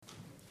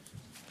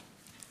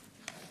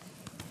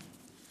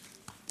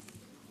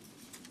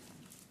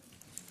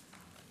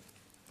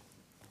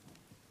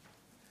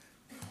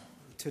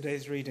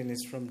Today's reading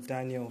is from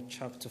Daniel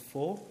chapter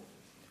 4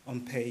 on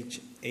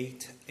page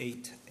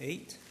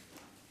 888.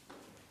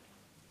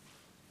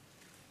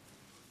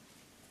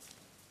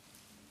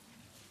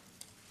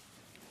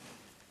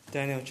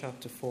 Daniel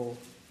chapter 4,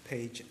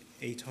 page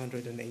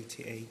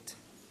 888.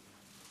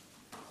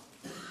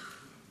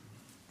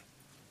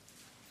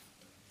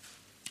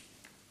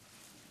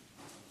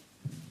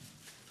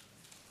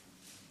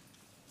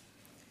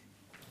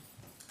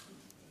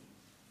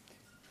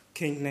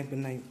 King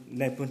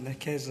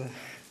Nebuchadnezzar,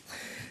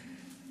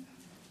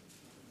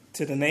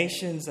 to the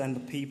nations and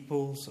the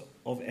peoples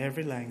of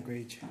every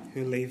language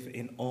who live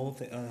in all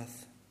the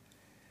earth,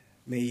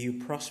 may you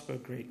prosper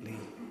greatly.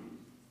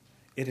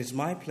 It is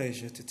my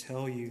pleasure to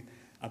tell you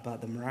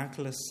about the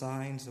miraculous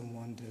signs and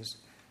wonders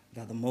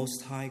that the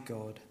Most High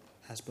God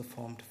has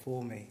performed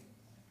for me.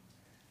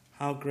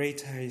 How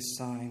great are his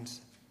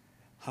signs,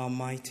 how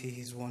mighty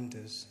his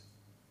wonders.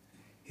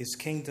 His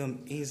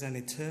kingdom is an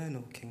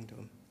eternal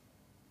kingdom.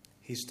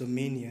 His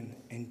dominion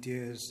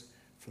endures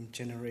from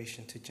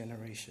generation to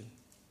generation.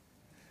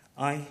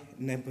 I,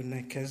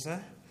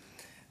 Nebuchadnezzar,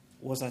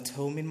 was at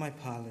home in my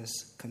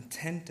palace,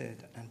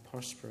 contented and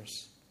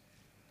prosperous.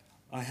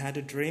 I had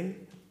a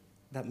dream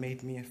that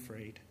made me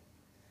afraid,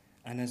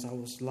 and as I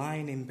was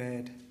lying in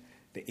bed,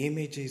 the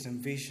images and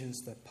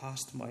visions that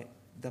passed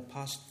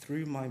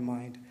through my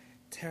mind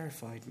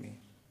terrified me.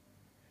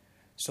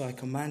 So I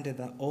commanded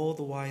that all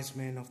the wise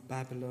men of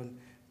Babylon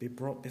be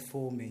brought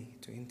before me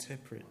to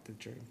interpret the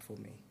dream for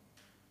me.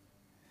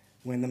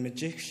 When the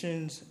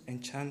magicians,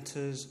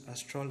 enchanters,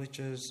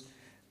 astrologers,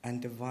 and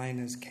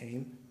diviners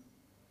came,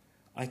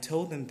 I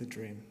told them the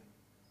dream,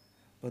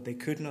 but they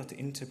could not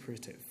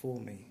interpret it for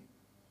me.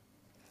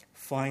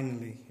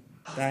 Finally,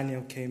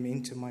 Daniel came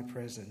into my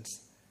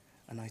presence,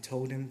 and I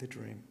told him the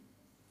dream.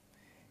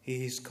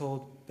 He is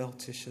called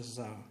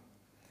Belteshazzar,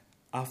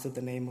 after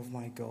the name of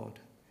my God,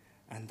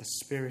 and the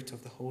spirit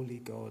of the holy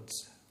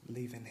gods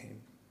live in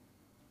him.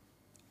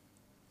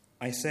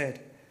 I said,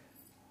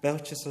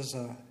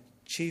 Belteshazzar,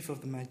 chief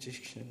of the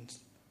magicians,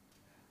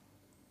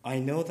 I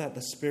know that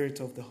the spirit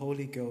of the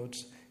holy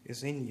gods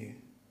is in you,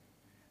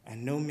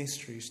 and no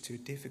mystery is too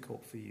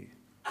difficult for you.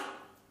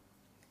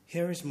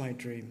 Here is my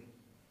dream.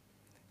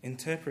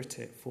 Interpret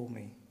it for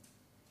me.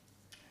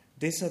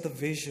 These are the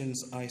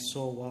visions I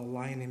saw while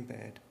lying in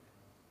bed.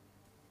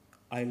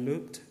 I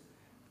looked,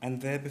 and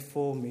there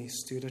before me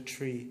stood a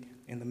tree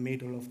in the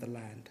middle of the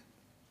land.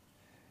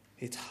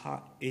 Its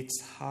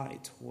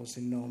height was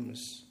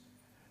enormous.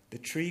 The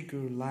tree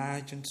grew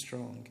large and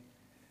strong,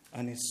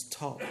 and its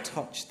top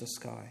touched the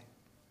sky.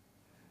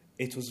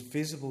 It was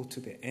visible to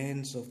the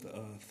ends of the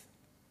earth.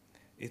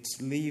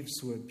 Its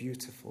leaves were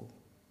beautiful,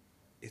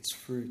 its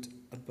fruit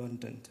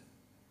abundant,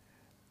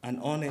 and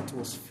on it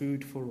was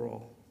food for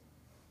all.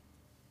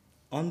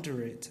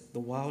 Under it,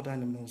 the wild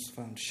animals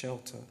found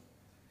shelter,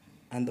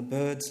 and the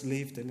birds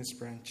lived in its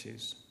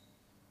branches.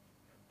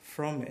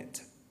 From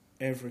it,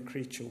 every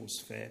creature was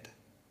fed.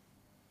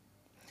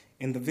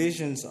 In the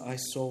visions I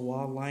saw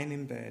while lying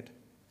in bed,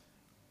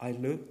 I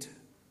looked,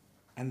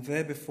 and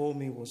there before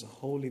me was a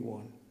holy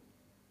one,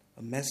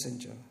 a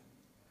messenger,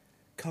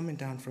 coming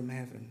down from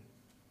heaven.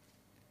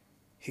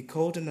 He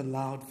called in a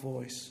loud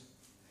voice,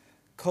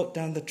 "Cut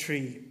down the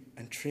tree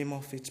and trim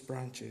off its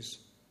branches.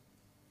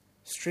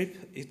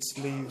 Strip its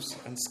leaves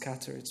and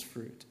scatter its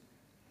fruit.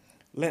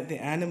 Let the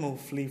animal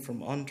flee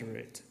from under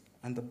it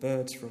and the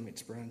birds from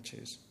its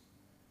branches.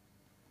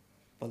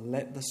 But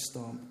let the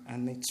stump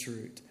and its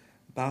root,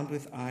 bound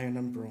with iron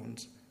and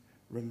bronze,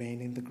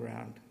 remain in the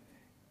ground,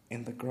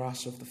 in the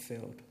grass of the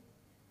field.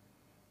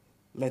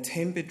 Let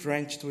him be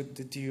drenched with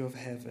the dew of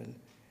heaven,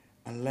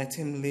 and let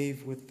him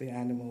live with the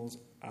animals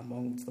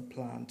among the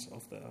plants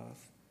of the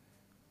earth.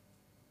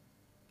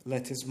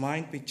 Let his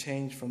mind be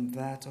changed from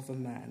that of a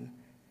man,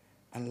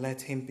 and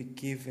let him be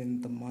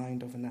given the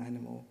mind of an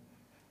animal,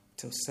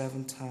 till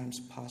 7 times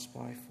pass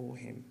by for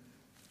him."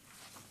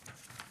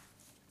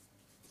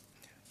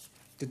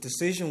 The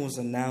decision was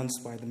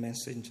announced by the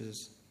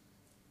messengers.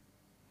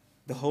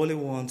 The holy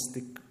ones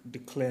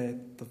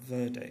declared the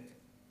verdict,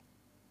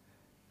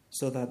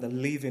 so that the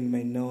living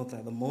may know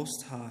that the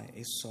Most High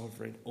is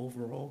sovereign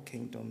over all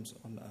kingdoms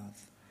on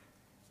earth,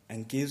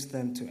 and gives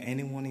them to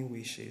anyone he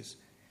wishes,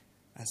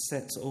 and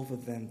sets over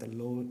them the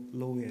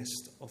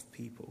lowest of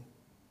people.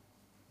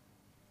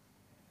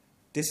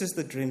 This is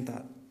the dream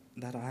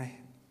that I,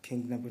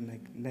 King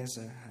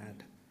Nebuchadnezzar,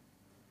 had.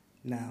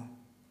 Now,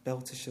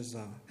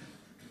 Belteshazzar,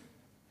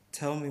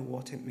 tell me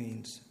what it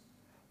means,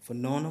 for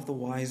none of the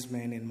wise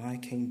men in my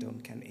kingdom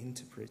can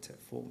interpret it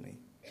for me.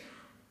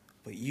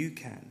 But you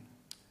can,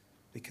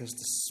 because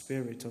the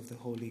spirit of the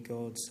holy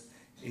gods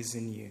is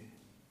in you.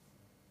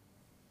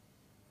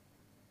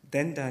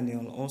 Then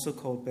Daniel, also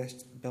called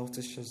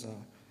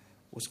Belteshazzar,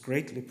 was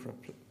greatly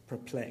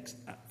perplexed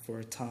for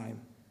a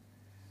time,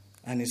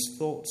 and his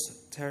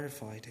thoughts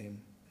terrified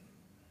him.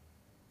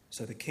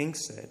 So the king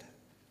said,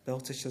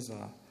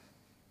 "Belteshazzar,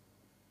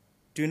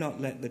 do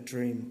not let the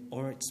dream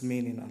or its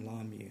meaning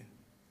alarm you."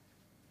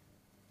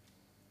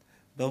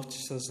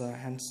 Belteshazzar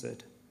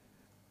answered,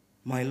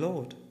 "My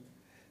lord,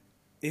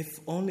 If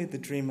only the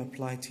dream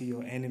applied to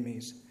your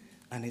enemies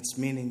and its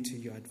meaning to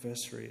your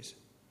adversaries.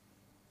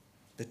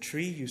 The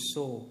tree you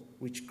saw,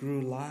 which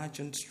grew large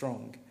and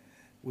strong,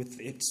 with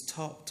its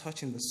top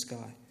touching the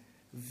sky,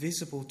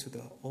 visible to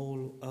the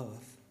whole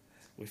earth,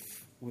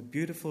 with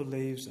beautiful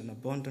leaves and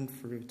abundant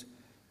fruit,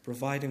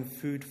 providing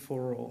food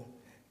for all,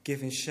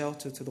 giving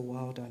shelter to the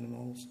wild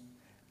animals,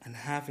 and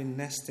having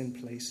nesting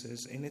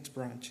places in its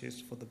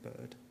branches for the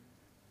bird.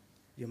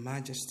 Your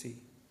Majesty,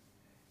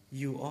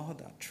 you are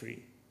that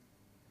tree.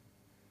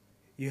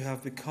 You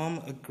have become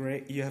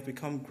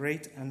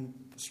great and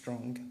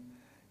strong.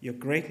 Your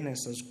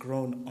greatness has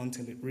grown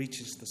until it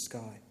reaches the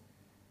sky,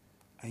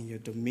 and your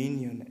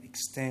dominion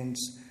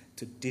extends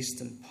to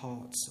distant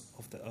parts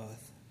of the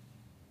earth.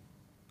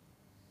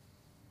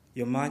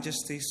 Your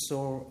Majesty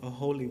saw a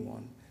holy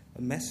one,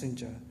 a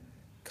messenger,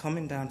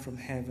 coming down from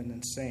heaven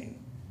and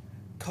saying,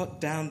 "Cut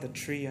down the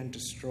tree and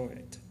destroy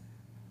it,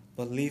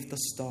 but leave the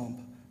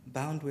stump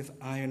bound with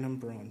iron and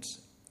bronze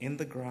in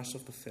the grass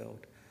of the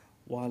field,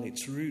 while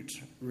its roots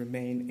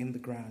remain in the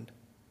ground.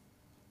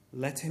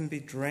 Let him be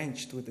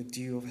drenched with the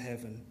dew of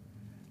heaven.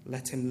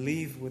 Let him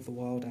live with the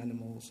wild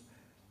animals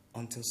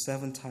until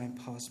 7 times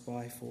pass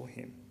by for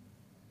him."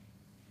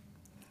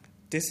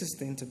 This is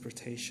the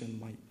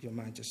interpretation, Your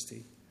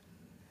Majesty,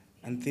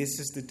 and this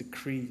is the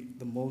decree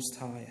the Most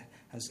High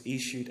has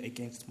issued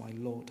against my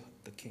lord,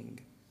 the king.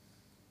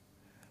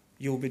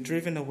 You will be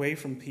driven away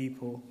from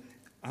people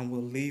and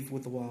will live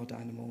with the wild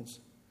animals.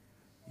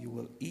 You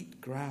will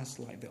eat grass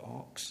like the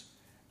ox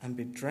and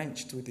be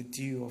drenched with the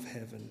dew of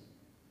heaven.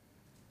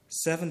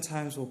 7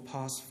 times will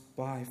pass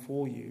by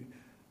for you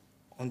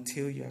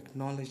until you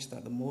acknowledge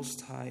that the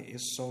Most High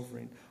is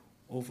sovereign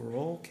over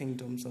all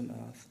kingdoms on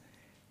earth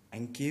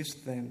and gives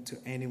them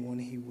to anyone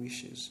he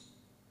wishes.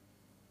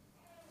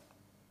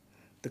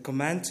 The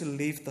command to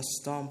leave the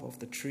stump of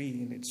the tree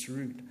in its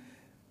root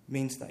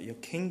means that your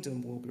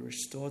kingdom will be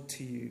restored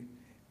to you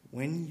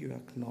when you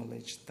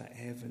acknowledge that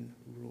heaven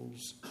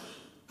rules.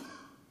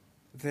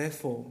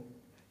 Therefore,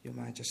 Your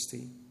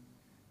Majesty,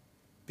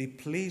 be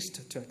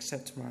pleased to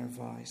accept my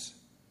advice.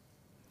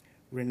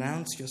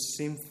 Renounce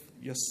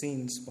your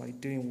sins by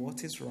doing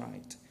what is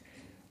right,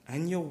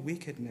 and your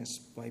wickedness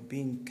by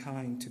being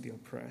kind to the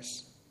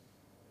oppressed.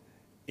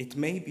 It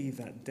may be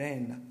that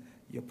then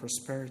your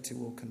prosperity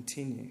will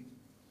continue.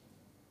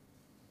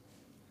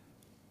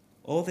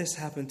 All this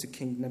happened to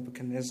King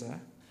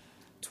Nebuchadnezzar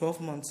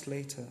 12 months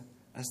later,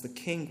 as the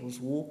king was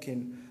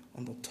walking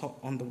on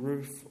the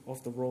roof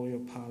of the royal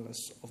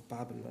palace of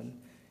Babylon.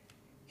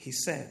 He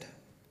said,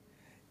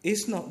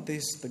 "Is not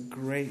this the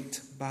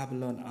great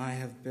Babylon I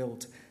have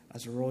built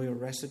as a royal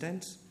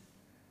residence,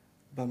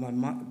 by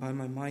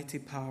my mighty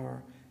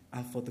power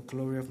and for the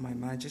glory of my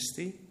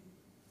majesty?"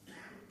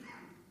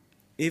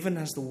 Even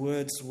as the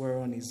words were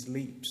on his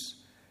lips,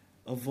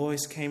 a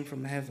voice came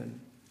from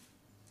heaven.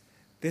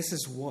 "This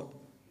is what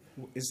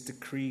is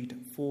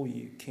decreed for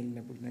you, King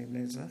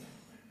Nebuchadnezzar.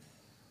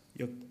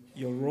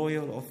 Your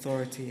royal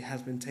authority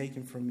has been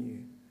taken from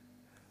you.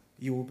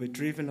 You will be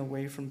driven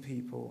away from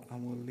people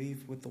and will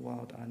live with the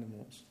wild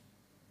animals.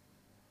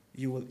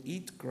 You will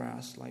eat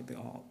grass like the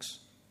ox.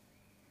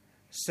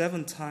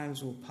 7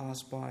 times will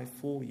pass by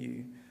for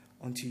you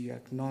until you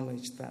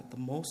acknowledge that the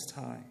Most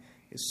High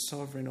is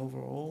sovereign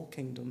over all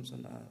kingdoms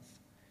on earth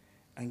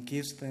and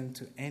gives them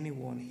to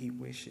anyone he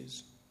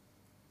wishes."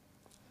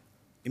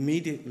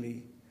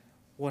 Immediately,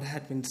 what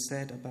had been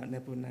said about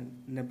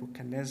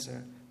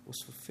Nebuchadnezzar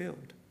was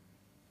fulfilled.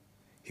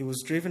 He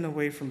was driven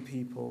away from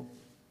people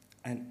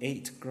and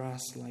ate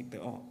grass like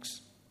the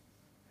ox.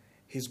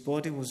 His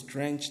body was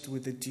drenched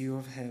with the dew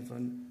of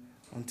heaven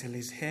until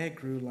his hair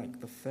grew like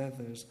the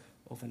feathers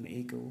of an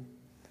eagle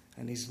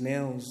and his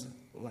nails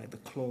like the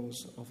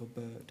claws of a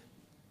bird.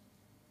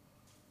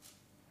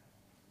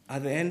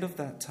 At the end of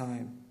that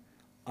time,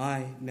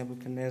 I,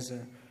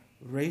 Nebuchadnezzar,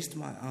 raised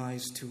my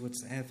eyes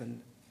towards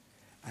heaven,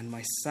 and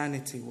my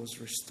sanity was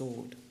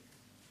restored.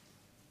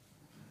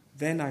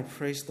 Then I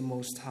praised the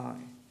Most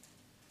High.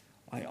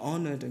 I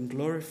honored and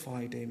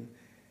glorified him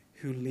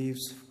who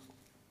lives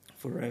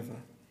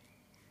forever.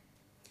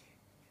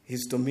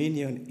 His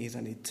dominion is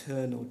an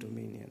eternal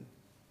dominion.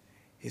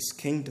 His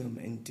kingdom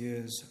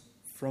endures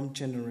from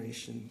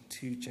generation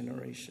to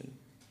generation.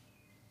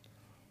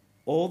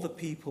 All the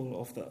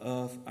people of the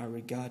earth are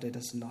regarded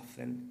as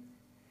nothing.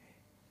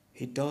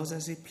 He does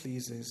as he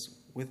pleases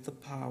with the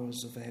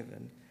powers of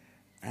heaven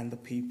and the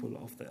people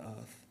of the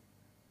earth.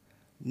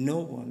 No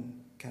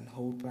one can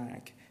hold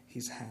back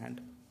his hand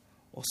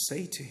or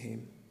say to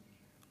him,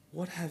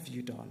 "What have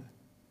you done?"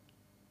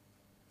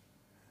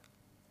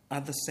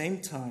 At the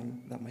same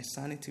time that my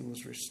sanity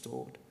was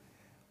restored,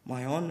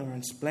 my honor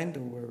and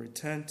splendor were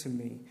returned to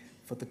me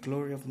for the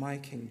glory of my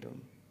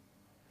kingdom.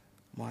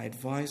 My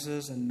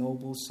advisors and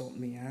nobles sought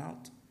me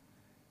out,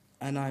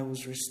 and I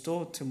was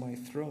restored to my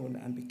throne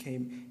and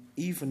became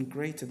even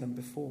greater than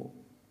before.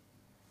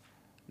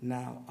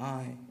 Now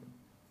I,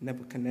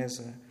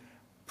 Nebuchadnezzar,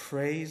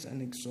 praise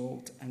and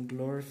exalt and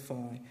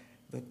glorify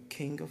the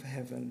King of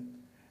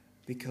heaven,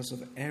 because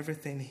of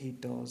everything he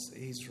does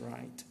is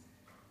right,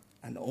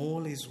 and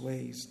all his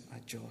ways are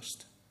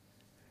just.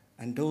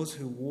 And those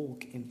who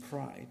walk in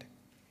pride,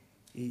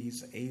 he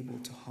is able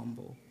to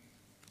humble.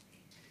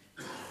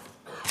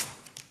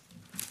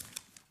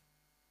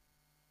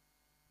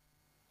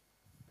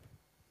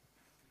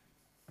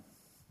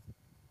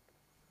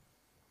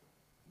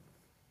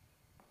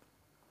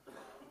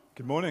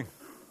 Good morning.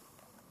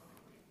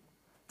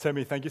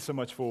 Temi, thank you so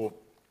much for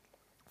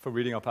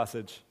reading our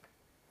passage.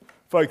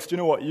 Folks, do you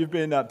know what? You've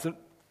been,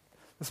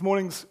 this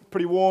morning's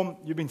pretty warm.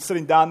 You've been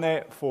sitting down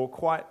there for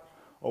quite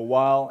a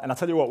while. And I'll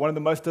tell you what, one of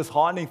the most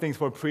disheartening things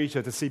for a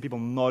preacher to see people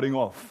nodding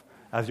off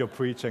as you're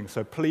preaching.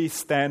 So please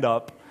stand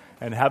up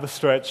and have a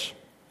stretch.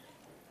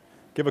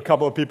 Give a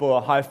couple of people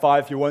a high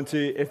five if you want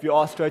to. If you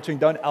are stretching,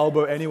 don't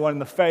elbow anyone in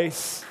the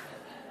face.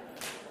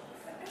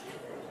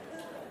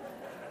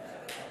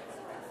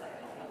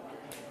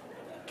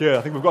 Good,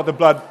 I think we've got the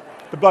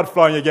blood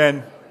flowing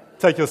again.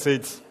 Take your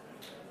seats.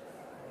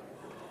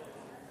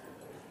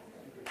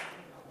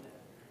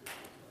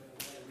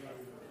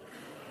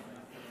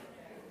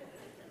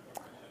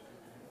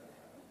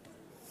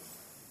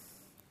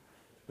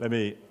 Let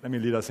me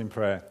lead us in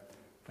prayer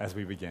as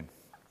we begin.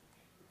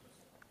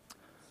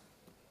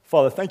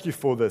 Father, thank you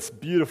for this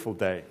beautiful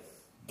day.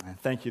 And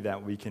thank you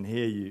that we can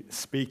hear you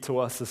speak to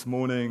us this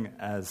morning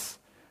as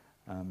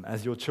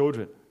your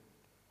children.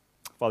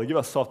 Father, give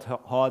us soft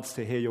hearts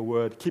to hear your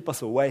word. Keep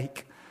us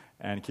awake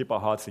and keep our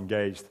hearts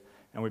engaged.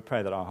 And we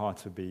pray that our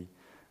hearts would be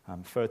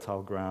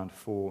fertile ground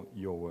for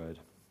your word.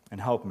 And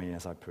help me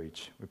as I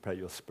preach. We pray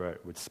your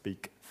Spirit would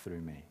speak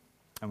through me.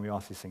 And we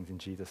ask these things in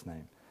Jesus'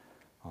 name.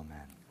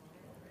 Amen.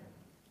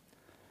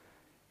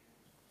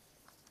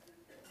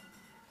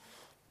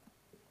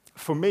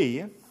 For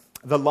me,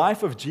 the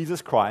life of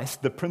Jesus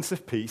Christ, the Prince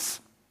of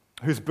Peace,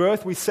 whose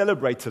birth we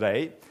celebrate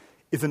today,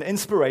 is an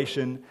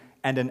inspiration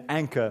and an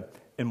anchor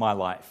in my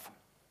life.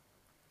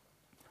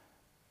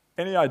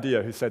 Any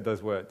idea who said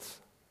those words?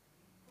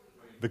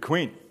 The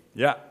Queen.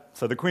 Yeah.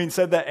 So the Queen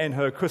said that in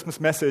her Christmas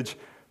message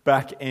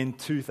back in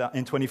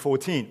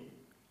 2014.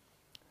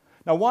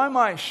 Now, why am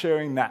I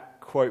sharing that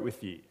quote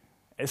with you?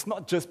 It's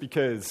not just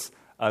because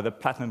the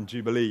Platinum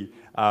Jubilee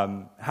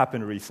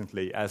happened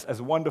recently,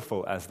 as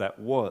wonderful as that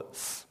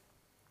was.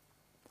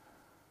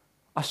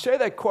 I share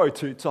that quote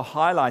to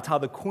highlight how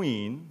the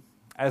Queen,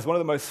 as one of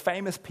the most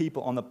famous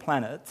people on the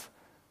planet,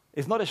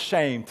 is not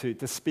ashamed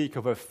to speak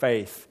of her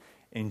faith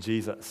in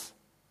Jesus.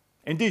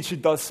 Indeed, she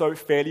does so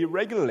fairly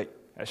regularly,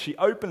 as she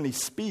openly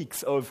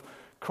speaks of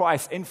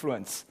Christ's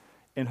influence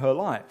in her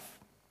life.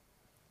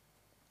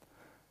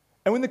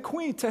 And when the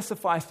Queen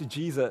testifies to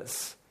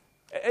Jesus,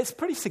 it's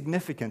pretty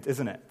significant,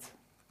 isn't it?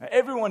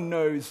 Everyone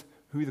knows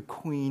who the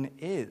Queen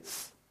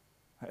is.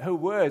 Her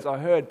words are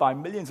heard by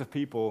millions of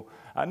people,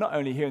 not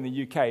only here in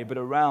the UK, but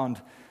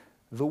around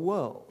the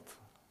world.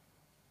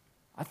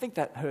 I think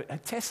that her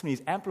testimony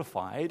is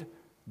amplified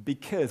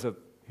because of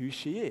who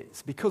she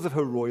is, because of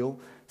her royal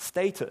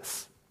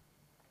status.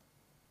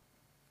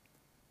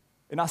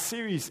 In our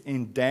series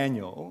in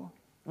Daniel,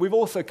 we've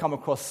also come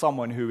across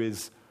someone who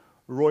is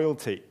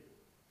royalty.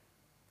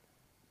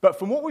 But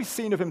from what we've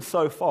seen of him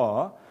so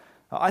far,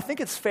 I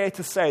think it's fair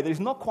to say that he's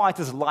not quite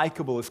as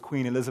likable as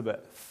Queen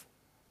Elizabeth.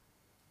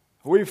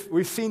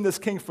 We've seen this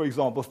king, for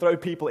example, throw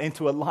people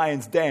into a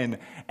lion's den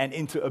and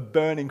into a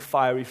burning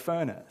fiery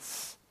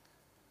furnace.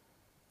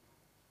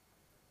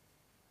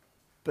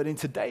 But in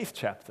today's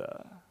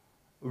chapter,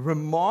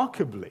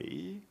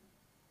 remarkably,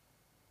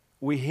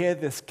 we hear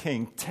this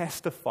king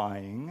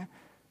testifying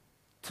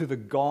to the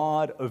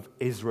God of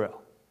Israel.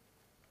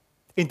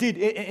 Indeed,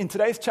 in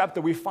today's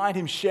chapter, we find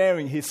him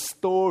sharing his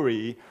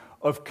story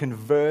of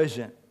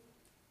conversion.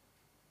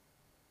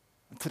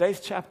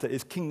 Today's chapter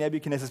is King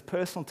Nebuchadnezzar's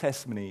personal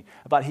testimony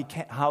about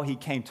how he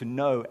came to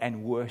know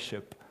and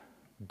worship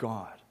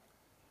God.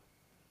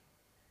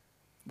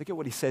 Look at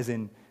what he says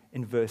in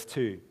verse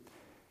 2.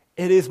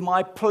 It is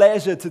my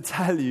pleasure to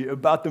tell you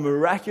about the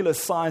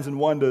miraculous signs and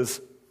wonders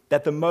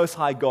that the Most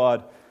High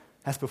God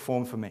has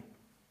performed for me.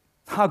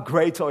 How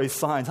great are his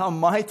signs, how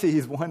mighty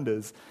his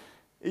wonders.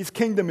 His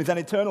kingdom is an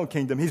eternal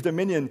kingdom. His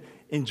dominion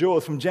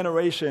endures from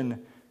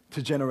generation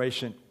to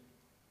generation.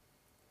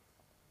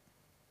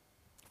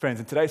 Friends,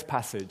 in today's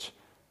passage,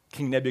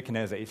 King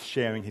Nebuchadnezzar is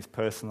sharing his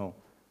personal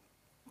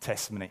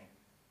testimony.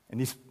 In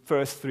these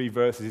first 3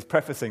 verses, he's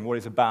prefacing what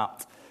he's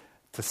about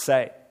to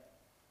say.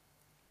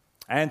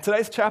 And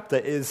today's chapter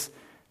this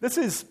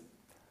is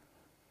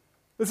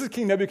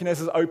King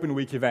Nebuchadnezzar's open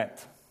week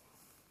event.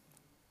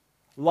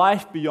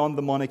 Life beyond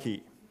the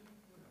monarchy.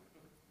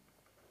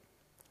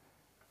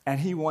 And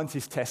he wants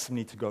his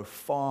testimony to go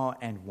far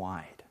and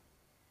wide.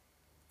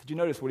 Did you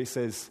notice what he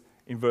says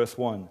in verse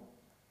 1?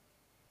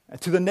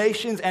 To the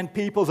nations and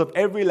peoples of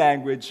every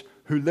language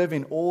who live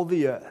in all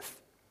the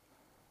earth.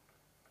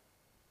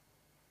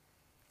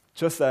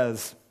 Just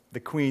as the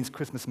Queen's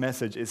Christmas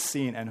message is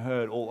seen and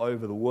heard all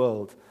over the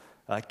world,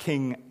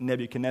 King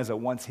Nebuchadnezzar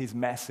wants his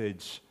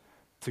message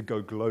to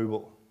go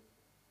global.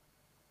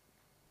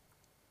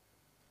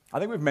 I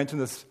think we've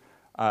mentioned this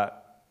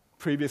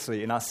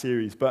previously in our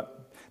series,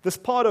 but this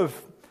part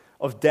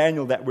of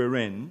Daniel that we're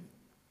in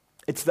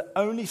It's the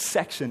only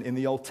section in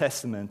the Old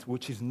Testament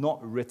which is not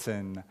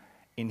written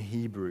in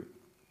Hebrew.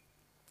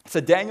 So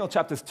Daniel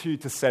chapters 2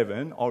 to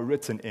 7 are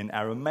written in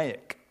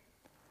Aramaic.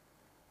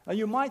 Now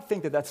you might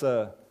think that that's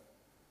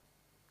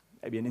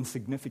maybe an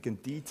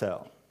insignificant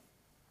detail,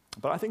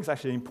 but I think it's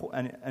actually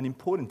an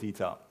important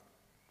detail.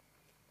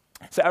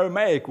 So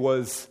Aramaic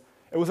was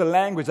a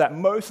language that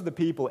most of the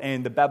people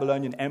in the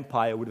Babylonian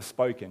Empire would have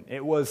spoken.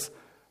 It was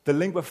the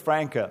lingua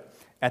franca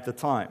at the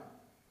time.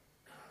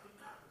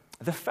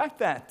 The fact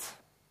that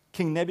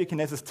King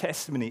Nebuchadnezzar's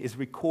testimony is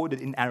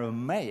recorded in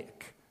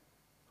Aramaic,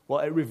 well,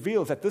 it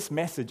reveals that this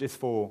message is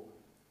for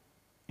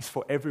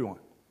everyone.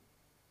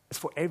 It's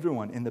for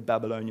everyone in the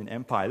Babylonian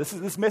Empire.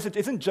 This message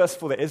isn't just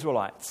for the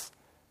Israelites.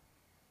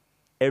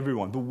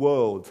 Everyone, the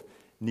world,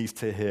 needs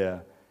to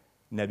hear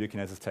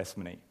Nebuchadnezzar's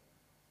testimony.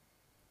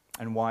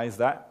 And why is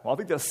that? Well, I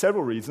think there are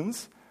several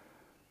reasons.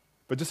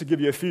 But just to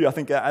give you a few, I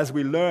think as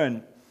we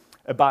learn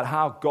about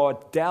how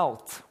God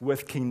dealt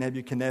with King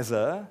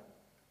Nebuchadnezzar,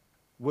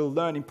 we'll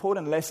learn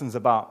important lessons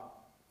about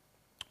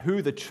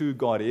who the true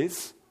God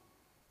is,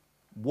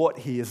 what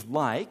he is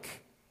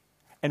like,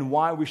 and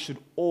why we should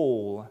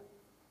all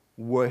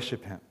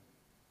worship him.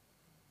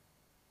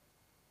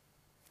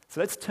 So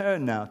let's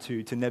turn now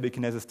to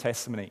Nebuchadnezzar's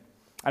testimony.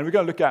 And we're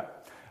going to look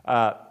at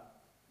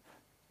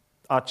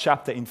our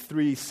chapter in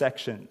 3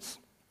 sections.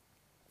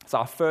 So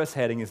our first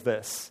heading is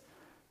this: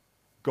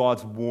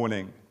 God's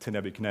warning to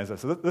Nebuchadnezzar.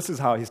 So this is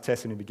how his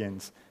testimony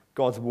begins.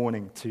 God's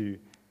warning to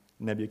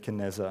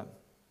Nebuchadnezzar.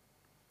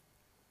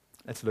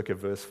 Let's look at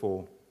verse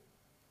 4.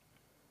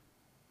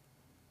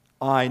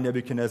 I,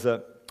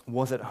 Nebuchadnezzar,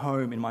 was at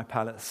home in my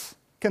palace,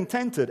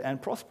 contented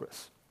and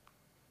prosperous.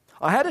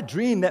 I had a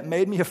dream that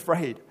made me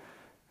afraid.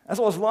 As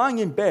I was lying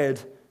in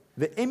bed,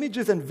 the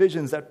images and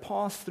visions that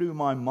passed through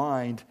my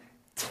mind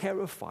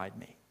terrified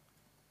me.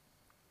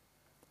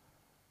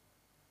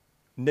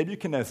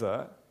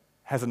 Nebuchadnezzar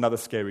has another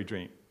scary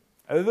dream.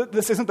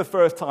 This isn't the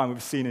first time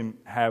we've seen him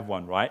have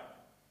one, right?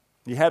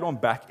 He had one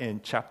back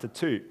in chapter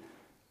 2.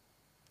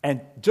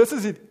 And just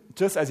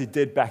as he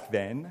did back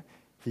then,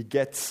 he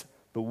gets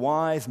the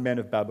wise men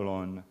of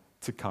Babylon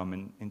to come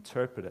and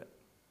interpret it.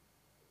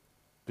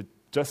 But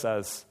just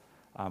as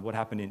what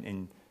happened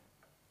in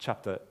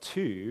chapter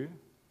 2,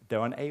 they're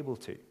unable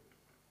to.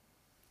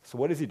 So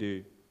what does he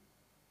do?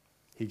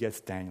 He gets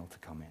Daniel to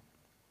come in.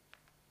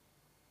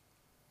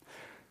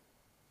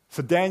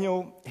 So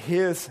Daniel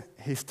hears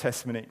his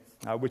testimony,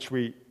 which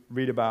we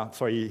read about.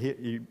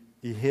 He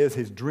hears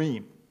his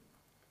dream.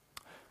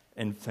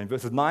 In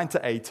verses 9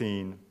 to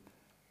 18,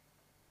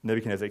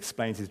 Nebuchadnezzar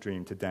explains his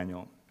dream to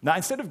Daniel. Now,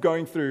 instead of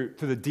going through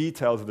to the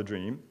details of the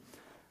dream,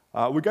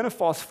 we're going to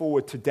fast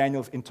forward to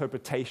Daniel's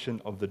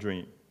interpretation of the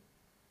dream.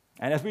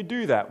 And as we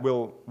do that,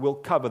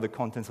 we'll cover the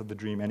contents of the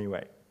dream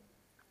anyway.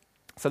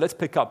 So let's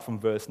pick up from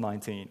verse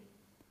 19.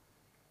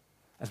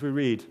 As we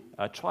read,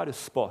 try to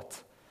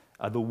spot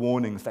the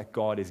warnings that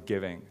God is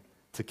giving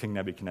to King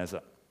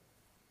Nebuchadnezzar.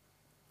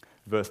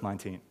 Verse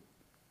 19.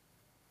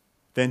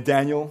 Then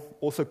Daniel,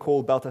 also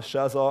called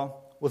Belteshazzar,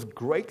 was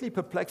greatly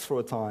perplexed for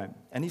a time,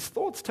 and his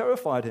thoughts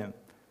terrified him.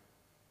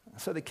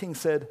 So the king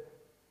said,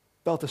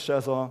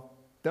 Belteshazzar,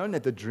 don't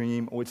let the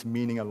dream or its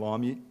meaning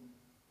alarm you.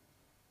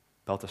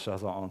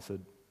 Belteshazzar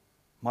answered,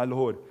 My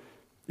lord,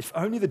 if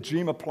only the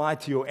dream applied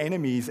to your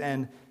enemies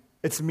and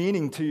its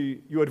meaning to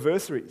your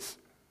adversaries.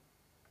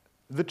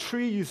 The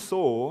tree you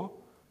saw,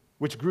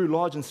 which grew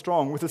large and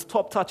strong, with its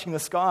top touching the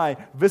sky,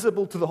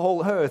 visible to the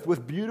whole earth,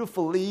 with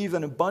beautiful leaves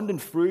and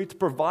abundant fruit,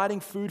 providing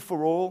food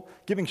for all,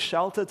 giving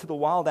shelter to the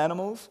wild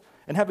animals,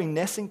 and having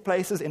nesting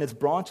places in its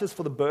branches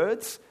for the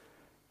birds.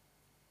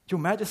 Your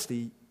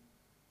Majesty,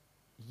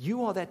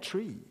 you are that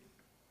tree.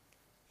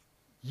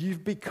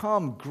 You've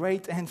become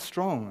great and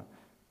strong.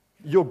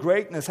 Your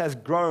greatness has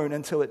grown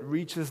until it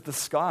reaches the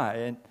sky,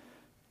 and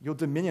your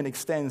dominion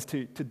extends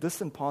to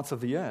distant parts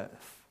of the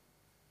earth.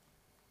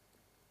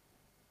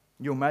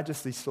 Your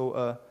Majesty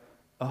saw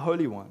a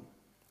holy one,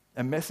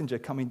 a messenger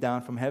coming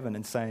down from heaven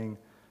and saying,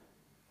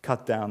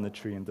 Cut down the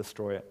tree and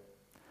destroy it,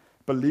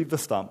 but leave the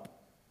stump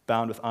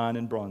bound with iron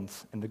and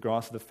bronze in the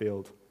grass of the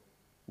field,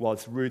 while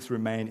its roots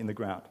remain in the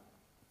ground.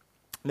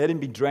 Let him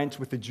be drenched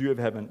with the dew of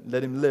heaven.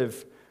 Let him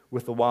live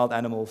with the wild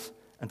animals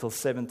until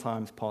 7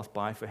 times pass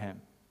by for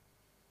him.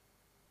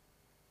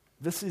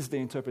 This is the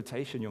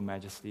interpretation, Your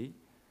Majesty,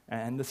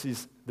 and this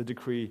is the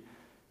decree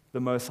the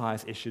Most High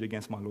has issued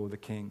against my lord the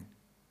king.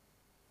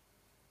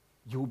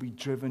 You'll be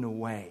driven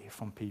away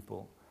from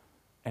people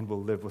and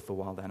will live with the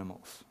wild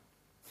animals.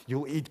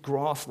 You'll eat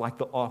grass like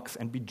the ox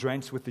and be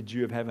drenched with the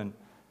dew of heaven.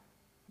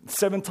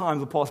 7 times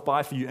will pass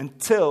by for you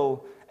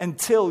until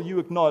you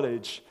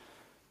acknowledge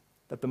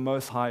that the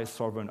Most High is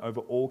sovereign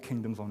over all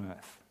kingdoms on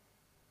earth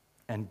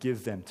and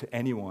gives them to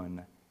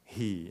anyone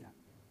he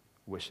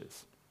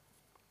wishes.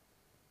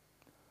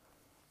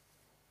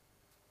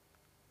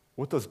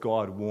 What does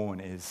God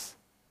warn is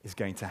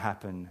going to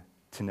happen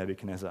to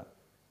Nebuchadnezzar?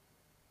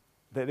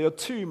 There are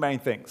 2 main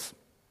things.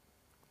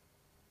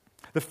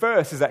 The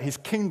first is that his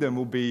kingdom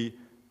will be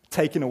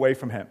taken away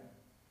from him.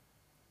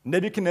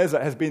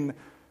 Nebuchadnezzar has been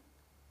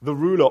the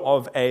ruler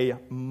of a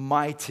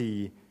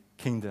mighty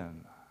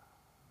kingdom.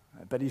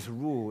 But his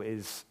rule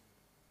it's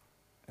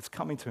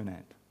coming to an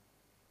end.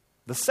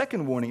 The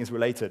second warning is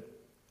related.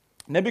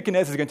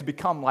 Nebuchadnezzar is going to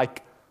become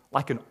like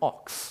an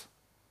ox.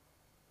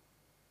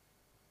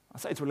 I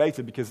say it's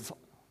related because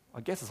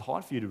I guess it's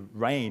hard for you to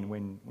reign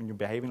when you're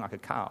behaving like a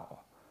cow.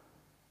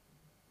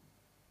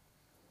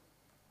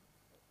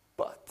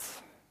 But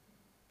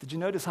did you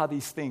notice how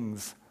these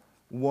things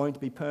won't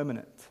be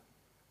permanent?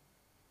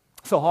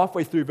 So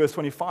halfway through verse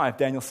 25,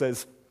 Daniel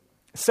says,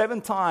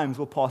 7 times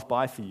will pass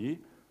by for you,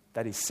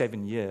 that is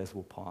 7 years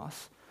will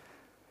pass,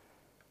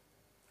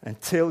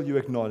 until you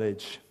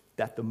acknowledge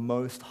that the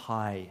Most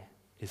High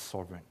is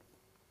sovereign.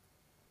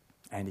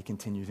 And he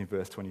continues in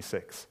verse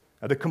 26.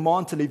 The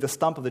command to leave the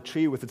stump of the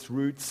tree with its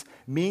roots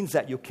means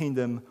that your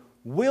kingdom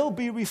will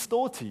be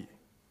restored to you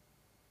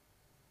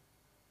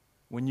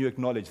when you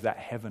acknowledge that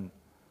heaven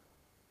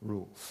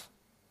rules.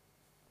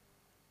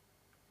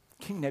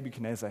 King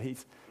Nebuchadnezzar,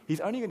 he's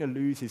only going to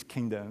lose his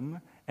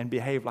kingdom and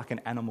behave like an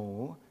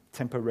animal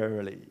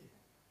temporarily.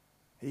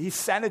 His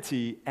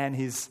sanity and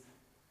his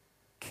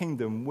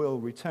kingdom will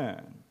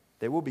return.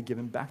 They will be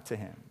given back to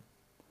him.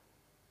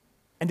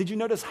 And did you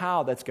notice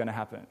how that's going to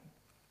happen?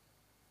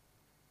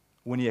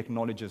 When he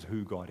acknowledges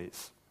who God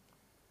is.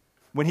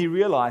 When he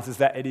realizes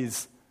that it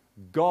is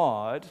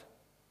God,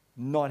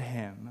 not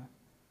him,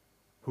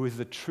 who is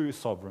the true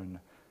sovereign,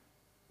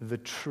 the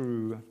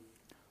true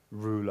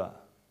ruler.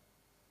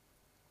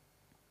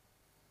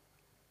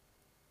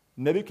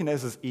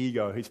 Nebuchadnezzar's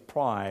ego, his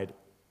pride,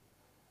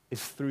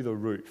 is through the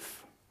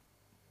roof.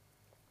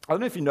 I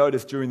don't know if you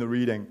noticed during the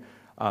reading,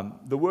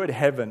 the word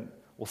heaven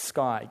or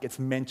sky gets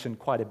mentioned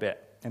quite a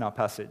bit in our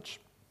passage.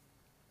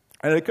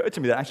 And it occurred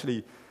to me that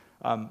actually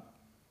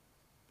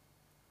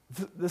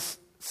this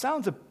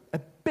sounds a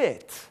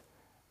bit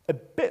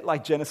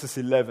like Genesis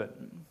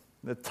 11,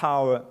 the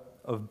Tower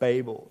of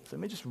Babel. So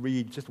let me just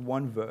read just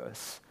one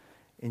verse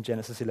in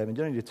Genesis 11.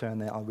 You don't need to turn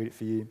there, I'll read it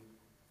for you.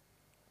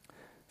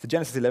 So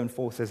Genesis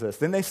 11:4 says this,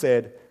 "Then they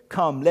said,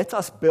 'Come, let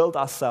us build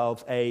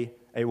ourselves a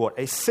what?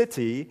 A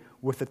city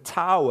with a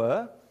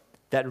tower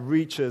that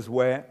reaches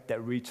where?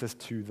 That reaches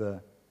to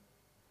the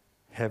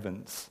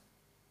heavens,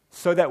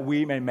 so that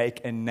we may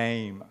make a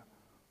name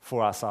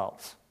for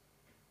ourselves.'"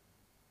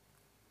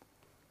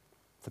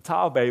 The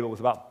Tower of Babel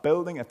was about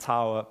building a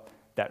tower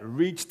that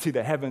reached to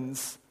the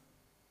heavens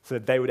so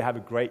that they would have a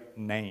great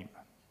name.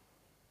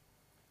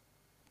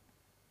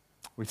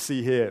 We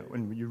see here,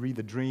 when you read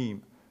the dream,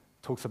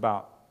 it talks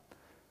about,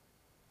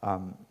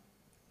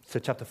 so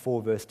chapter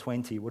 4, verse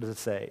 20, what does it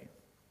say?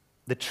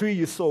 "The tree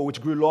you saw, which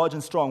grew large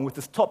and strong, with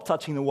its top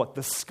touching the what?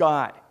 The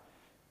sky,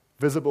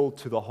 visible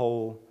to the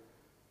whole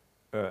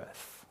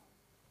earth."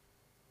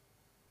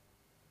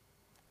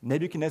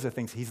 Nebuchadnezzar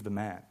thinks he's the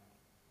man.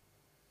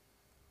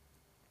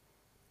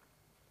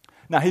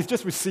 Now, he's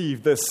just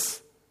received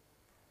this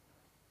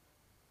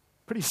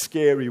pretty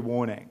scary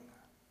warning.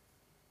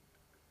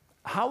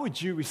 How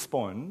would you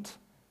respond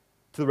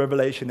to the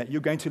revelation that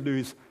you're going to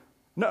lose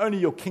not only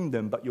your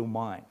kingdom, but your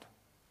mind?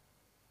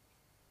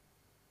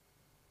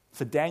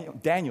 So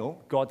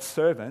Daniel, God's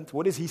servant,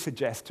 what does he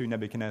suggest to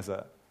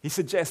Nebuchadnezzar? He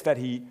suggests that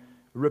he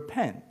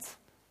repent.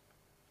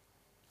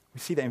 We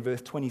see that in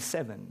verse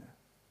 27.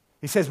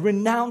 He says,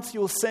 "Renounce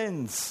your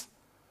sins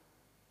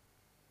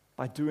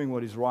by doing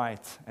what is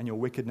right, and your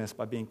wickedness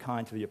by being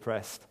kind to the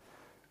oppressed.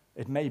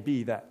 It may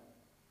be that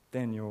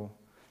then your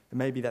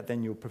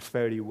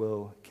prosperity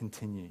will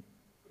continue."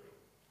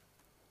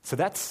 So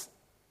that's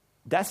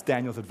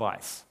Daniel's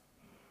advice.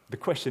 The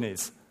question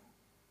is,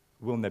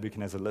 will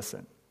Nebuchadnezzar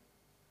listen?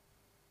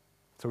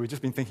 So we've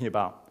just been thinking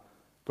about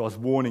God's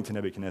warning to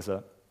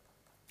Nebuchadnezzar.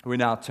 We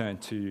now turn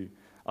to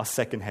our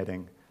second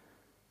heading,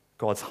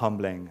 God's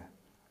humbling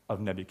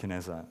of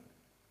Nebuchadnezzar.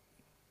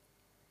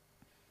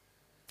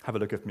 Have a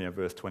look with me at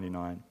verse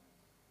 29.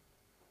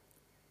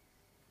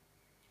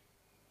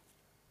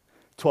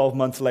 12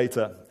 months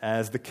later,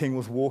 as the king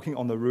was walking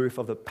on the roof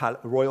of the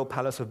royal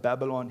palace of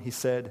Babylon, he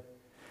said,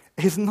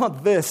 "Is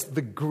not this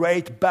the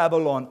great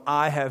Babylon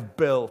I have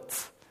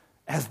built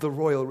as the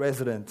royal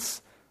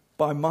residence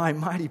by my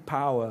mighty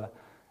power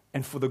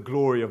and for the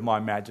glory of my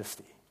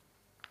majesty?"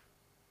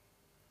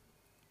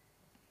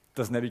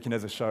 Does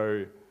Nebuchadnezzar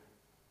show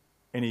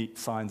any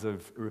signs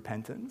of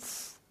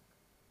repentance?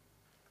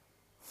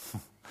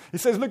 He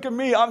says, "Look at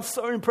me, I'm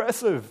so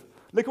impressive.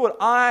 Look at what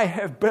I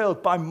have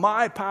built by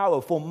my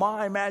power for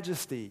my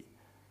majesty."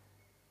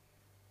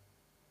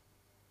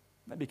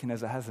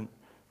 Nebuchadnezzar hasn't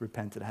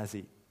repented, has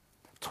he?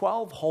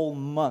 12 whole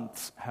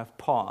months have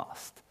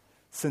passed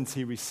since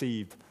he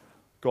received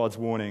God's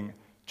warning,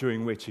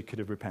 during which he could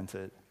have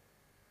repented.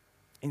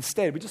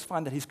 Instead, we just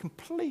find that he's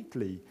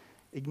completely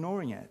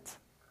ignoring it.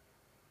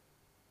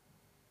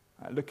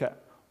 Look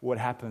at what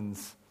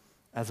happens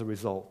as a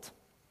result.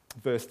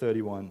 Verse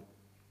 31.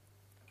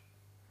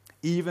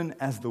 "Even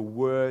as the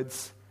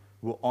words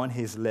were on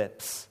his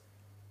lips,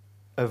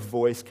 a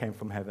voice came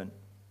from heaven.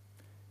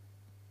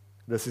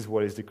 'This is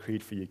what is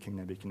decreed for you, King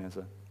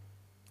Nebuchadnezzar.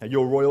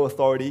 Your royal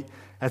authority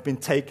has been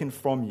taken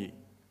from you,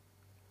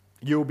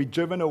 You will be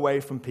driven away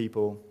from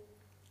people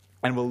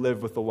and will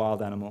live with the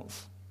wild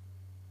animals.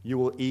 You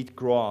will eat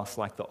grass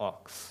like the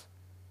ox.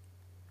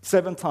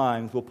 7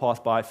 times will pass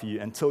by for you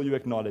until you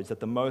acknowledge that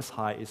the Most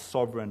High is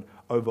sovereign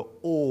over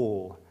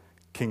all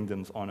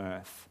kingdoms on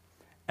earth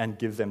and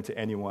gives them to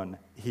anyone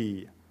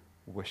he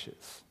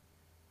wishes.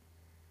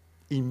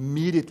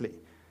 Immediately,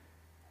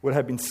 what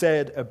had been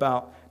said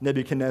about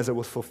Nebuchadnezzar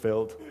was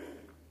fulfilled.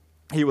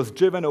 He was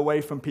driven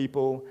away from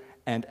people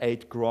and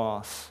ate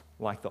grass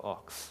like the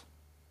ox.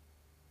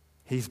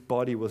 His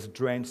body was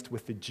drenched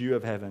with the dew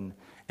of heaven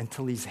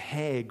until his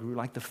hair grew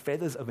like the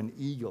feathers of an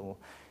eagle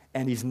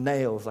and his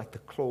nails like the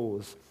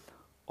claws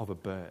of a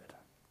bird.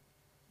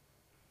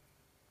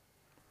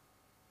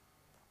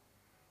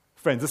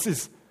 Friends,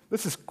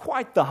 this is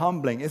quite the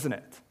humbling, isn't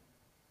it?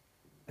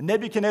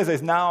 Nebuchadnezzar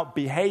is now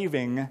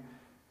behaving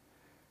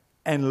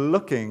and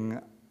looking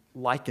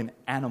like an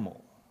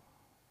animal.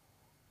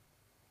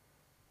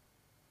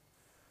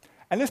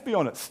 And let's be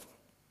honest,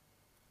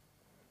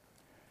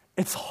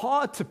 it's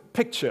hard to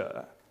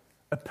picture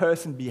a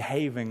person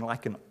behaving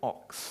like an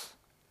ox.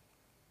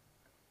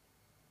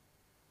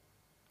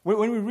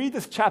 When we read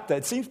this chapter,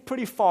 it seems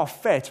pretty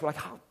far-fetched. We're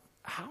like,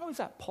 how is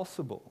that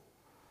possible?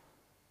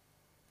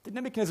 Did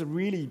Nebuchadnezzar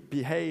really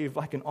behave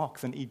like an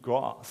ox and eat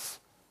grass?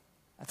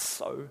 That's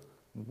so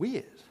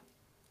weird.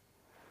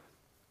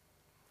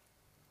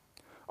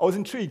 I was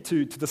intrigued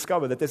to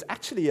discover that there's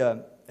actually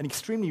an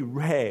extremely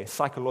rare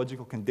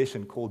psychological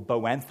condition called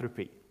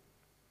boanthropy,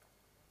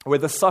 where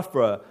the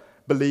sufferer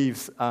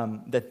believes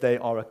that they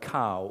are a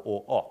cow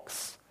or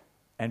ox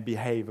and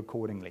behave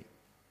accordingly.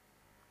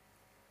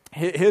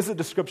 Here's a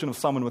description of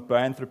someone with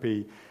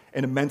boanthropy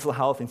in a mental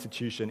health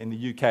institution in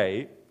the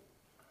UK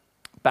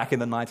back in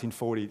the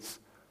 1940s.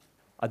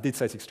 I did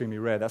say it's extremely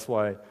rare, that's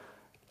why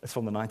it's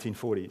from the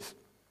 1940s.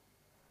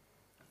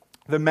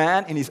 The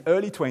man in his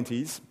early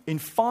 20s, in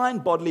fine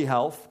bodily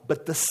health,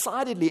 but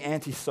decidedly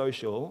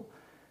antisocial,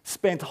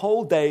 spent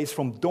whole days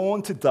from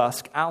dawn to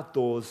dusk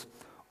outdoors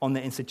on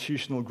the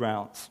institutional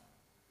grounds.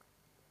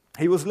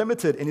 He was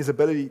limited in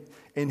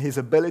his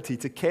ability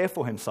to care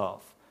for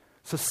himself,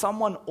 so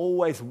someone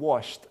always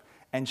washed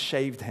and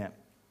shaved him.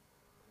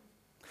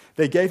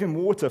 They gave him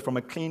water from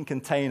a clean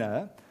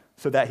container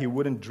so that he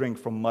wouldn't drink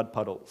from mud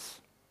puddles.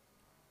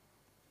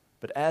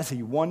 But as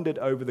he wandered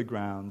over the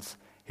grounds,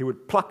 he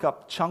would pluck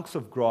up chunks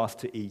of grass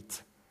to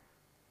eat.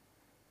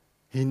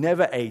 He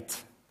never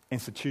ate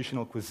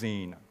institutional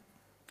cuisine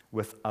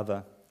with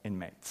other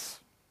inmates.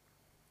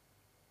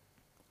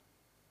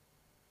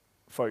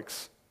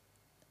 Folks,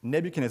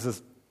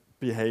 Nebuchadnezzar's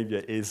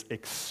behavior is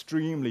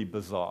extremely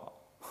bizarre,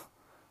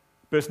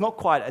 but it's not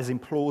quite as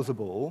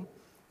implausible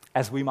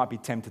as we might be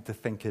tempted to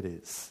think it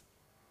is.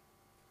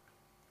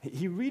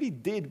 He really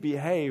did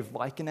behave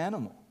like an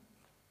animal.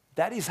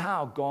 That is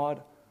how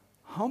God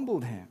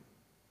humbled him.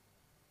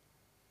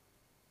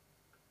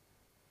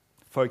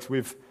 Folks,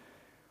 we've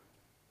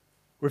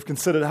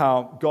considered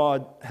how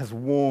God has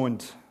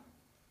warned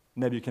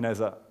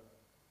Nebuchadnezzar.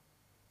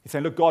 He's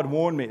saying, look, God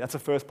warned me. That's the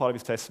first part of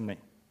his testimony.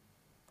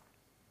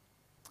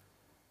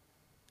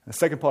 And the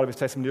second part of his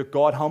testimony, look,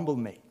 God humbled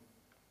me.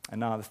 And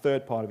now the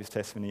third part of his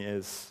testimony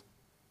is,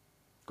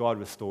 God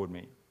restored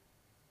me.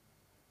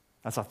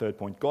 That's our third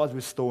point. God's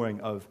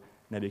restoring of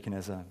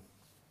Nebuchadnezzar.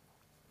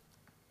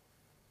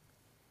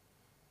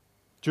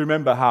 Do you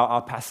remember how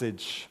our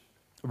passage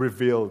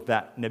revealed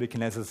that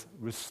Nebuchadnezzar's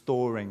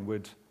restoring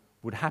would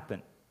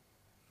happen?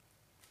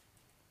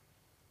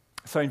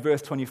 So in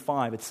verse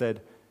 25 it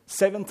said,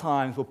 7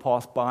 times will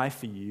pass by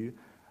for you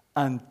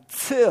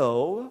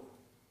until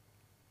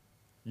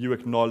you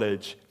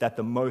acknowledge that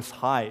the Most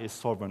High is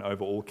sovereign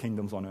over all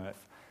kingdoms on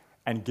earth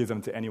and gives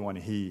them to anyone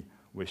he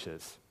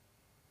wishes.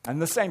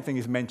 And the same thing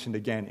is mentioned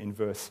again in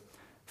verse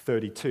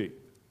 32.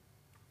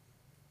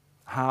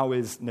 How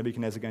is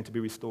Nebuchadnezzar going to be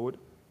restored?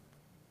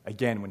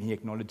 Again, when he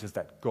acknowledges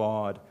that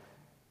God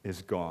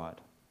is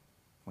God.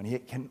 When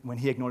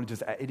he acknowledges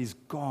that it is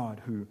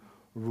God who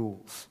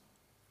rules.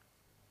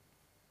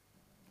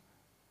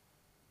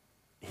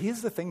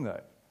 Here's the thing,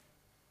 though.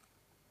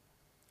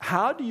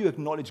 How do you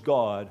acknowledge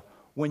God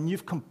when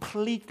you've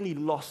completely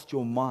lost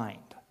your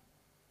mind?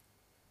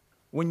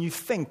 When you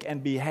think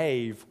and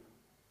behave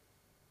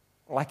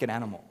like an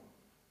animal?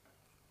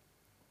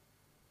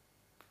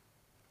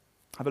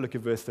 Have a look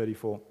at verse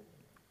 34.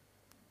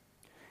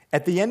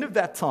 At the end of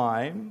that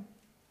time,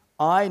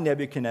 I,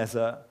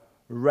 Nebuchadnezzar,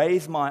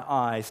 raised my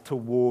eyes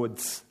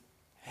towards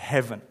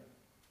heaven,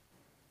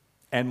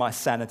 and my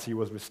sanity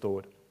was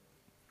restored.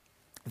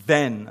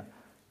 Then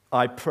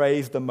I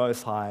praised the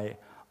Most High.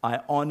 I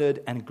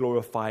honored and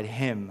glorified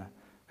him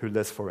who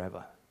lives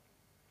forever.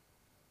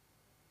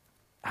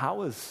 How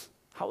was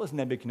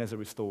Nebuchadnezzar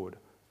restored?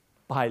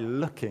 By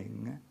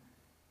looking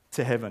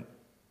to heaven.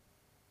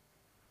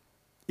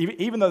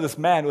 Even though this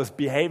man was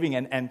behaving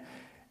and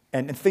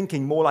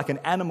thinking more like an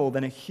animal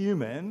than a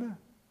human,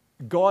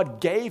 God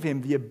gave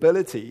him the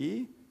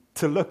ability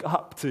to look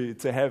up to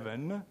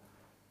heaven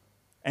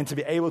and to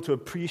be able to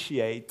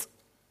appreciate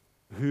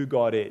who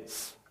God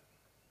is.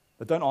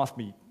 But don't ask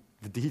me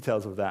the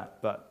details of that,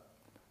 but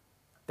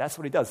That's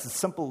what he does. It's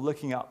simple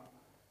looking up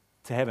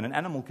to heaven. An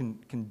animal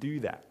can do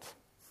that,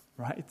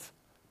 right?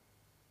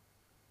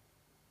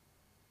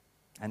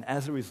 And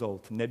as a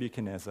result,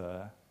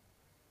 Nebuchadnezzar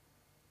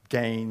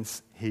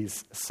gains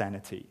his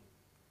sanity.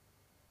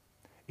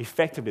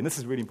 Effectively, and this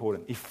is really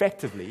important,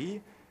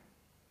 effectively,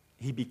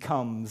 he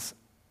becomes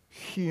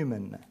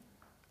human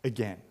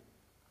again.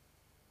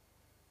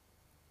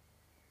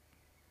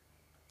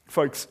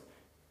 Folks,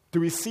 do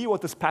we see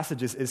what this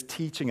passage is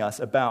teaching us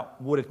about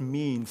what it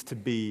means to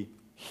be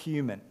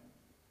human?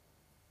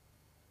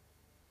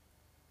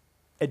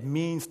 It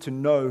means to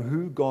know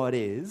who God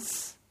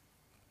is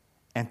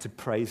and to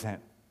praise him.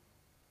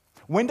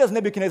 When does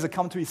Nebuchadnezzar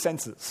come to his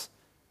senses?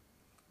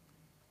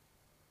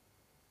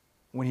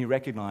 When he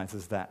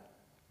recognizes that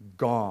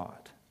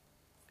God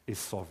is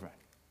sovereign.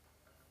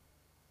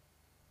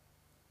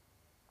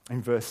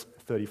 In verse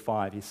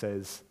 35, he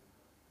says,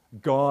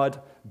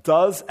 God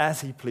does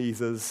as he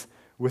pleases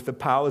with the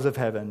powers of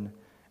heaven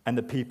and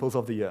the peoples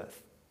of the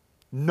earth.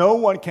 No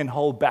one can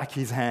hold back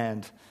his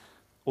hand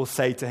or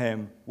say to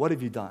him, what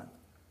have you done?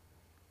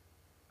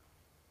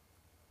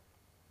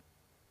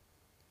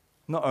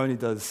 Not only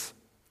does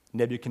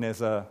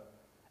Nebuchadnezzar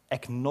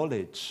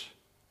acknowledge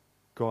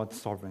God's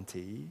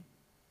sovereignty,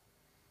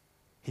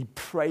 he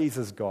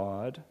praises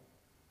God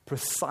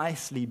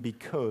precisely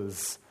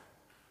because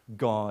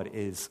God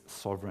is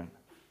sovereign.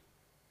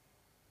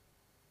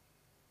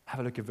 Have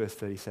a look at verse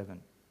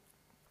 37.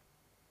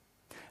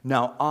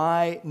 Now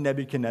I,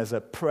 Nebuchadnezzar,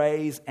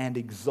 praise and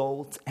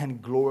exalt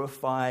and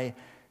glorify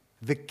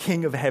the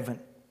King of heaven,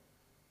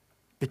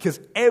 because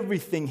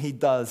everything he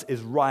does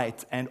is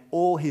right and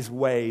all his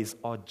ways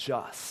are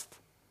just.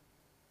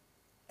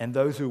 And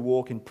those who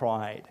walk in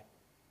pride,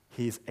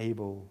 he is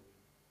able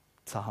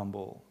to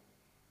humble.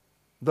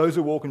 Those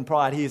who walk in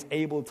pride, he is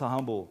able to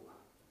humble.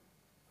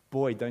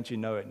 Boy, don't you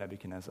know it,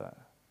 Nebuchadnezzar.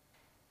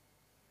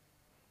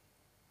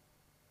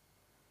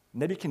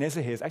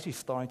 Nebuchadnezzar here is actually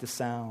starting to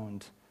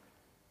sound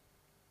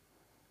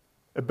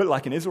a bit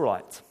like an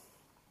Israelite.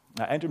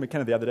 Andrew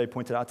McKenna the other day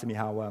pointed out to me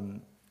how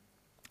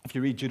if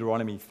you read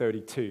Deuteronomy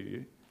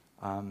 32,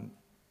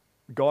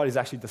 God is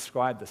actually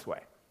described this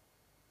way,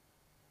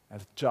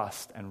 as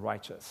just and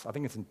righteous. I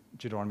think it's in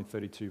Deuteronomy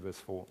 32, verse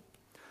 4.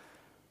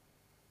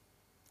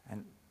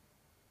 And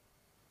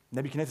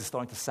Nebuchadnezzar is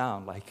starting to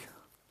sound like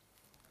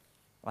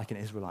an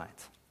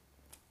Israelite,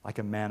 like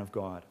a man of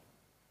God.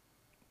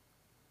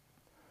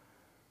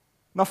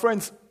 Now,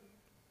 friends,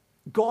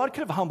 God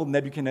could have humbled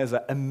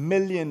Nebuchadnezzar a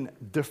million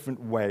different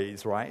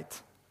ways,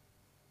 right?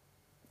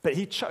 But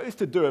he chose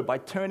to do it by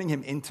turning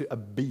him into a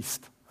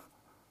beast.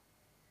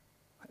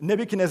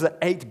 Nebuchadnezzar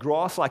ate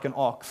grass like an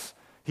ox.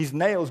 His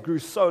nails grew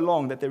so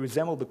long that they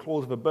resembled the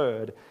claws of a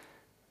bird,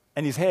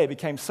 and his hair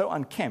became so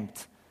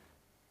unkempt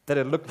that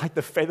it looked like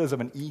the feathers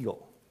of an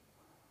eagle.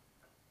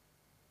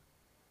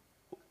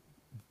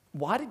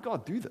 Why did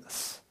God do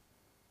this?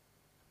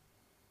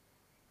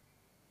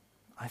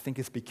 I think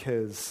it's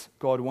because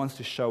God wants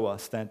to show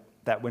us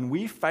that when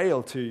we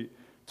fail to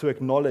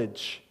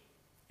acknowledge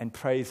and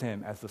praise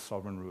him as the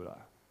sovereign ruler,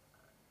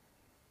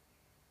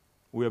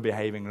 we're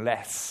behaving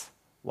less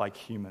like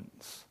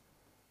humans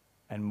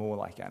and more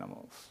like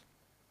animals.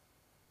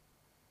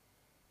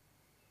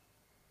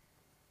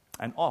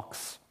 An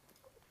ox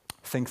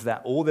thinks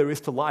that all there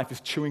is to life is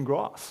chewing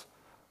grass.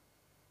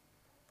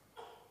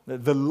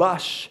 The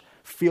lush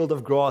field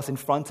of grass in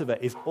front of it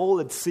is all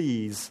it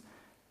sees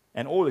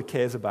and all it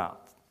cares about.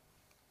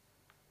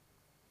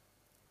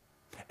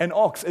 An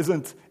ox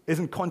isn't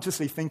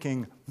consciously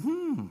thinking,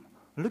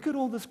 look at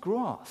all this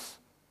grass.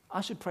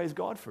 I should praise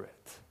God for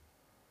it.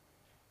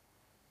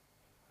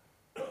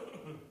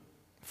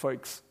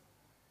 Folks,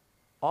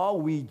 are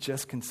we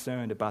just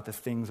concerned about the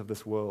things of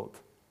this world,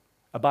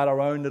 about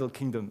our own little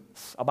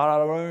kingdoms, about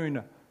our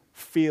own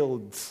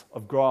fields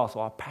of grass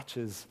or our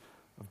patches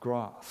of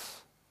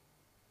grass?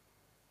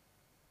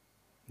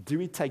 Do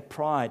we take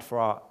pride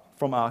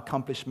from our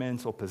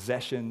accomplishments or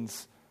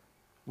possessions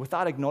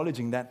without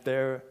acknowledging that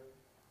they're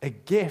a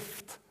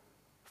gift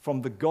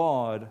from the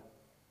God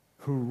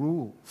who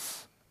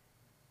rules?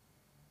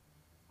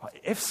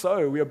 If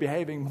so, we are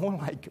behaving more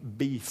like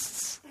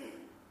beasts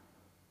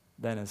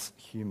than as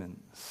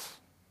humans.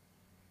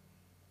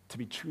 To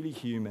be truly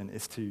human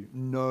is to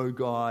know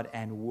God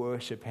and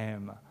worship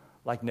him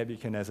like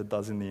Nebuchadnezzar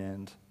does in the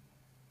end.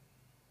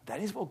 That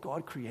is what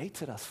God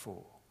created us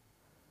for.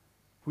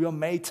 We are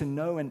made to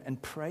know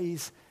and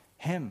praise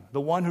him, the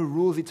one who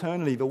rules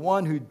eternally, the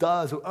one who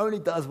only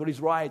does what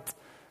is right,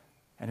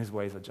 and his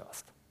ways are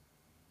just.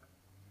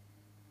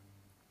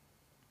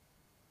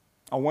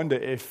 I wonder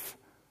if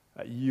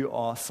you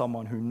are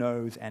someone who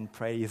knows and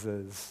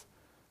praises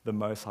the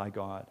Most High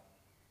God.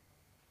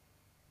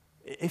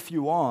 If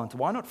you aren't,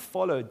 why not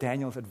follow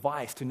Daniel's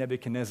advice to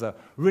Nebuchadnezzar?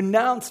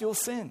 Renounce your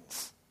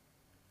sins.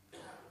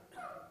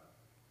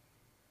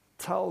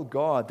 Tell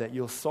God that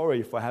you're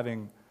sorry for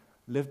having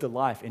lived a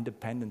life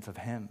independent of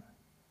him.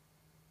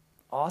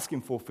 Ask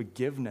him for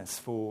forgiveness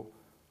for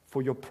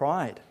your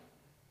pride.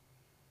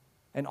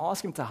 And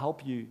ask him to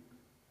help you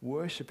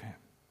worship him.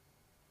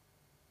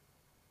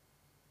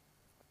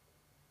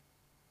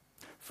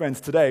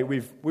 Friends, today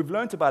we've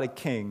learned about a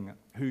king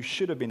who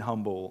should have been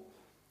humble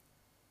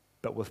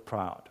but was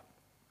proud.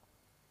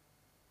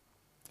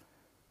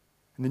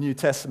 In the New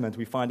Testament,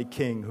 we find a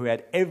king who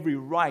had every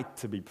right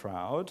to be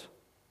proud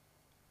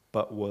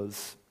but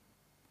was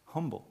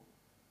humble.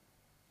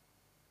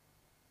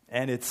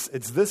 And it's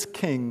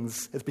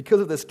because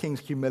of this king's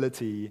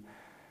humility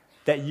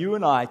that you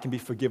and I can be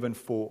forgiven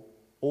for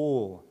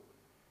all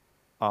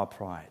our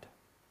pride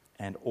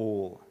and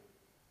all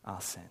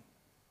our sin.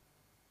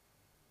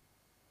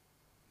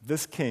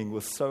 This king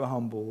was so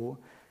humble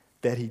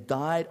that he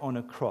died on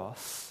a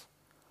cross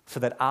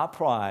so that our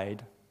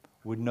pride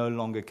would no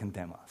longer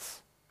condemn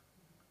us.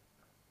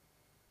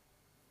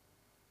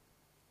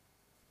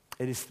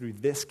 It is through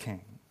this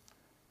king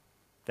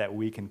that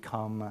we can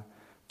come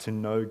to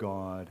know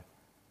God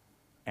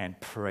and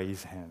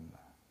praise him.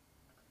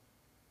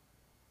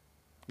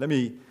 Let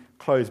me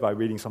close by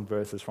reading some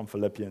verses from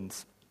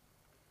Philippians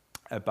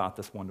about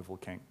this wonderful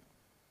king.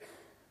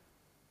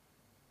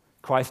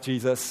 Christ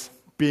Jesus,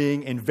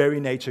 being in very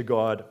nature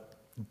God,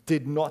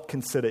 did not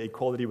consider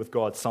equality with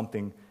God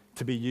something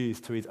to be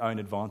used to his own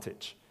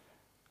advantage.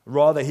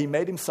 Rather, he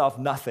made himself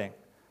nothing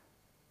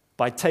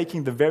by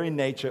taking the very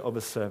nature of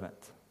a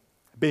servant,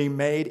 being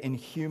made in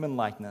human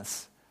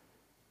likeness,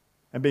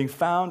 and being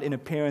found in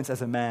appearance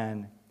as a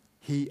man,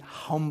 he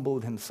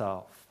humbled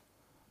himself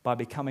by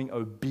becoming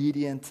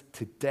obedient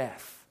to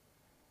death,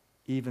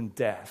 even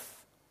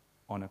death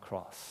on a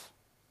cross.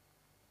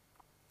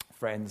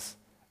 Friends,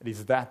 it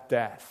is that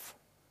death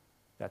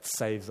that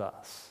saves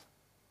us.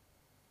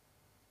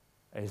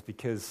 It is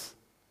because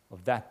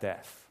of that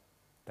death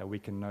that we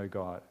can know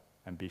God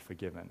and be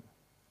forgiven.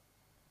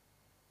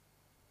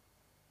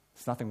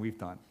 It's nothing we've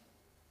done.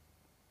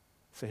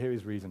 So here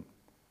is reason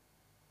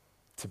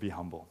to be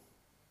humble.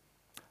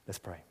 Let's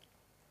pray.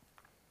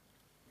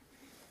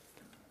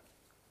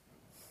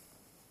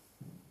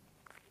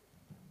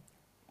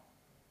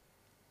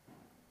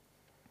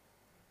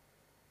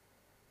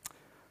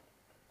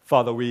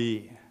 Father,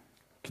 we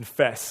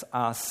confess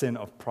our sin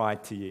of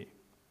pride to you.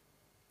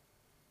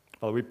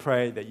 Father, we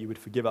pray that you would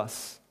forgive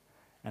us.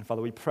 And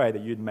Father, we pray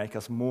that you'd make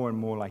us more and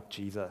more like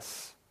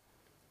Jesus,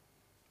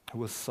 who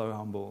was so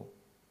humble.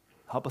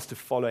 Help us to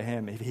follow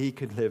him. If he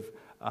could live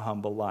a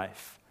humble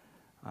life,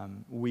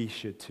 we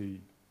should too.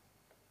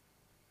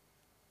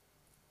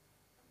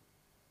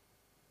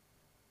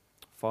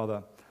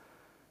 Father,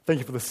 thank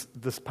you for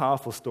this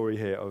powerful story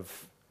here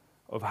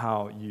of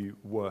how you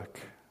work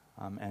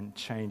and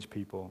change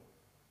people.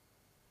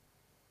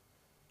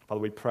 Father,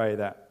 we pray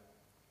that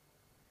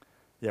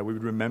we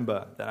would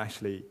remember that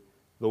actually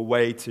the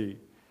way to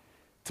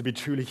be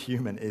truly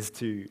human is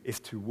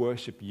to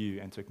worship you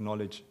and to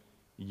acknowledge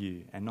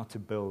you and not to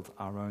build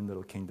our own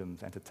little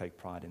kingdoms and to take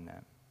pride in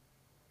them.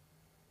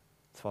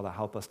 So Father,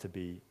 help us to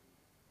be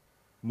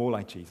more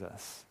like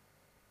Jesus,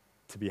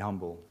 to be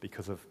humble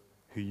because of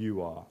who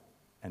you are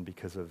and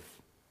because of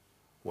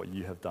what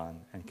you have done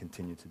and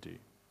continue to do.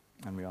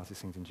 And we ask these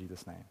things in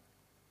Jesus' name.